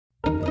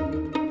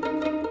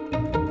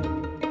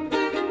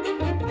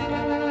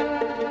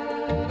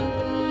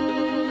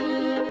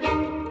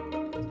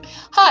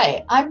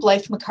Hi, I'm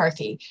Blythe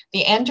McCarthy,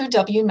 the Andrew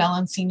W.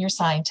 Mellon Senior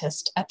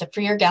Scientist at the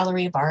Freer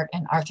Gallery of Art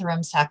and Arthur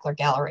M. Sackler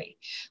Gallery,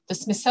 the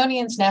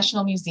Smithsonian's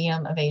National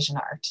Museum of Asian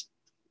Art.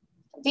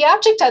 The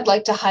object I'd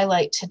like to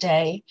highlight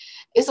today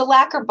is a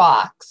lacquer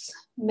box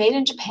made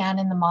in Japan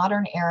in the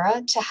modern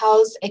era to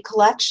house a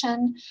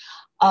collection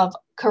of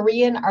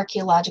Korean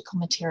archaeological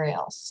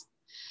materials.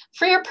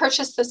 Freer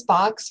purchased this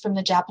box from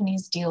the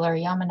Japanese dealer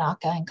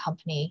Yamanaka and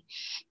Company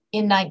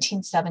in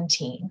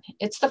 1917.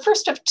 It's the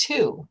first of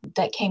two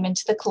that came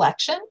into the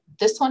collection.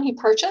 This one he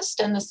purchased,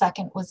 and the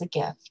second was a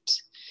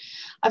gift.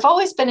 I've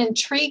always been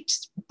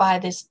intrigued by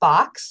this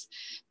box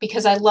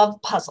because I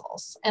love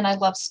puzzles and I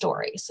love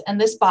stories,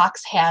 and this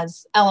box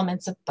has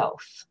elements of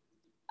both.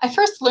 I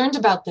first learned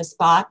about this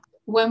box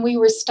when we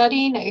were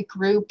studying a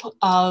group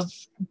of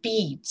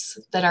beads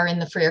that are in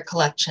the Freer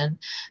collection.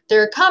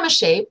 They're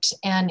comma-shaped,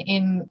 and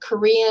in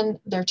Korean,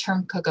 they're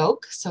termed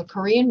kagok, so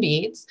Korean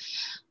beads.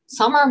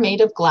 Some are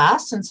made of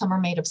glass and some are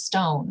made of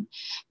stone.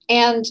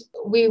 And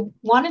we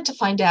wanted to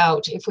find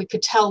out if we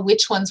could tell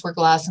which ones were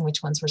glass and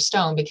which ones were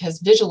stone, because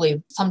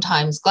visually,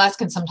 sometimes glass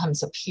can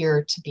sometimes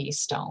appear to be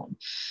stone.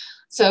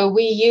 So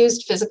we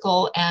used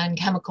physical and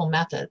chemical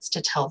methods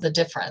to tell the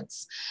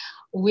difference.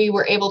 We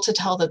were able to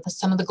tell that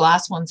some of the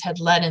glass ones had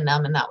lead in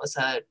them, and that was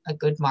a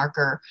good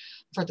marker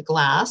for the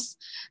glass.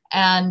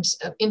 And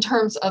in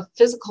terms of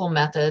physical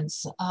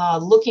methods,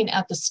 looking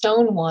at the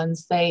stone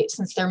ones,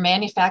 since they're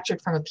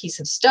manufactured from a piece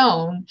of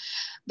stone,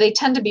 they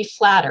tend to be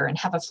flatter and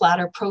have a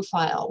flatter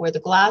profile, where the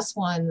glass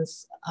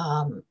ones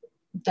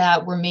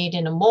that were made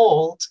in a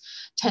mold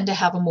tend to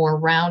have a more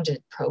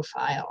rounded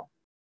profile.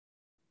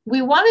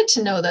 We wanted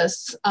to know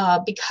this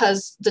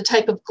because the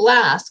type of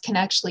glass can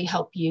actually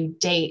help you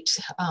date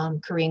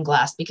Korean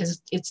glass,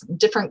 because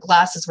different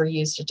glasses were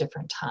used at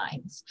different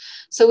times.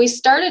 So we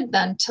started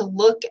then to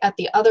look at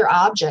the other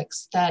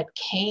objects that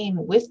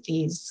came with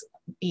these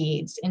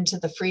beads into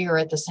the Freer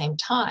at the same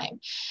time.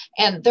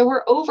 And there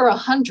were over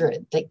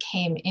 100 that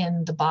came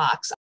in the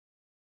box.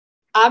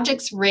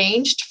 Objects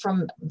ranged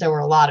from, there were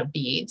a lot of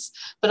beads,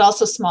 but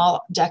also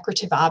small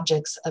decorative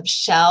objects of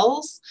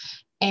shells,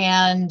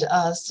 and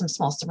some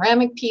small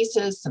ceramic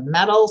pieces, some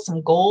metal,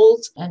 some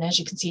gold, and as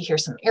you can see here,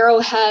 some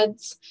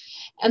arrowheads.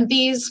 And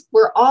these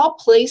were all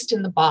placed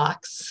in the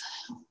box,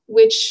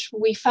 which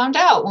we found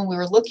out when we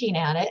were looking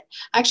at it,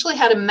 actually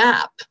had a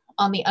map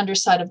on the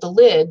underside of the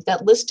lid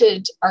that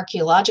listed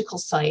archaeological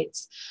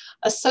sites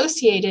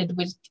associated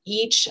with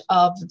each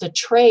of the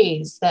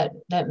trays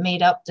that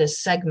made up this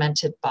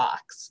segmented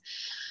box.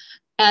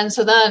 And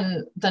so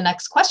then the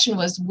next question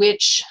was,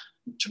 which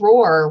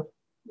drawer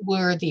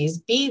were these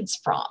beads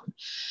from?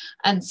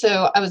 And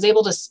so I was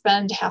able to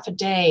spend half a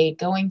day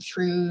going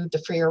through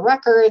the Freer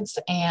records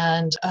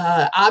and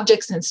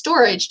objects in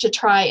storage to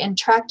try and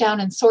track down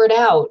and sort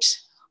out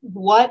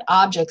what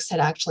objects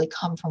had actually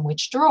come from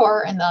which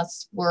drawer, and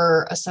thus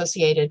were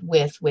associated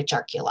with which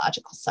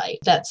archaeological site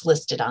that's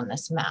listed on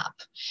this map.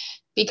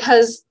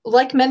 Because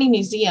like many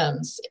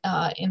museums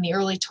in the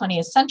early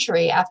 20th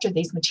century, after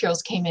these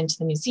materials came into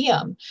the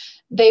museum,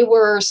 they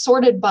were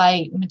sorted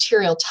by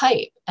material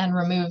type and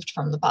removed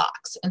from the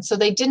box. And so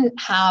they didn't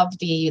have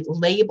the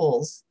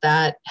labels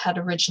that had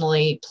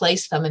originally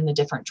placed them in the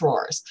different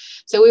drawers.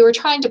 So we were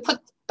trying to put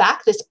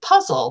back this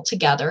puzzle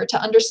together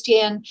to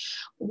understand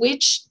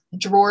which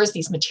drawers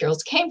these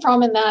materials came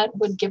from, and that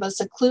would give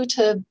us a clue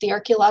to the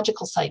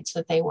archaeological sites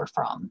that they were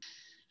from.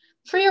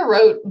 Freer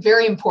wrote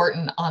very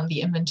important on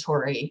the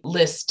inventory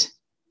list,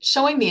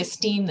 showing the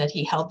esteem that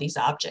he held these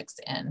objects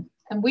in.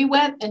 And we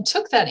went and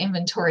took that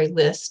inventory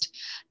list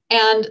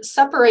and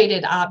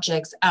separated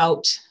objects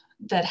out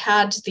that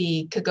had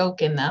the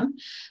kagok in them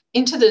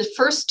into the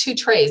first two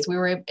trays. We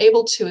were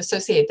able to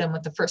associate them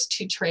with the first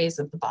two trays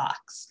of the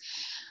box.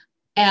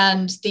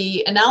 And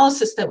the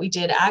analysis that we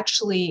did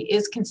actually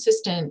is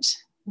consistent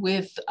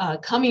with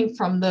coming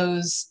from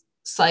those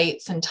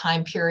sites and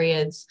time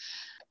periods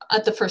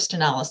at the first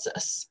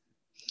analysis.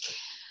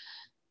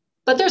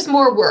 But there's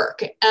more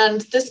work,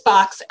 and this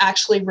box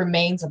actually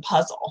remains a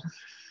puzzle.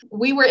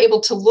 We were able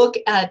to look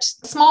at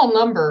a small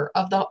number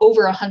of the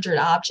over 100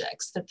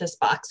 objects that this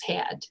box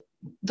had.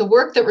 The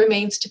work that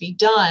remains to be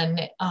done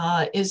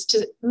is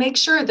to make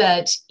sure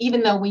that,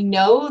 even though we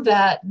know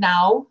that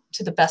now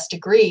to the best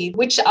degree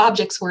which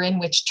objects were in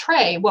which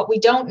tray, what we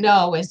don't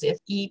know is if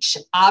each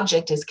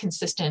object is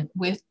consistent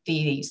with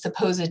the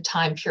supposed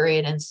time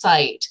period and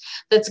site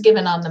that's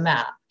given on the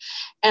map.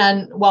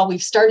 And while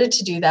we've started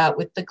to do that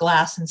with the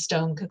glass and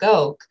stone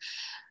kagok,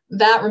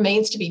 that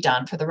remains to be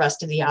done for the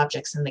rest of the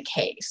objects in the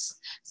case.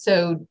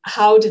 So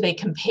how do they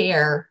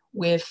compare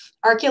with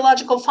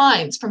archaeological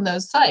finds from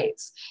those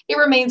sites? It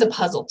remains a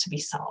puzzle to be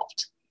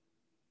solved.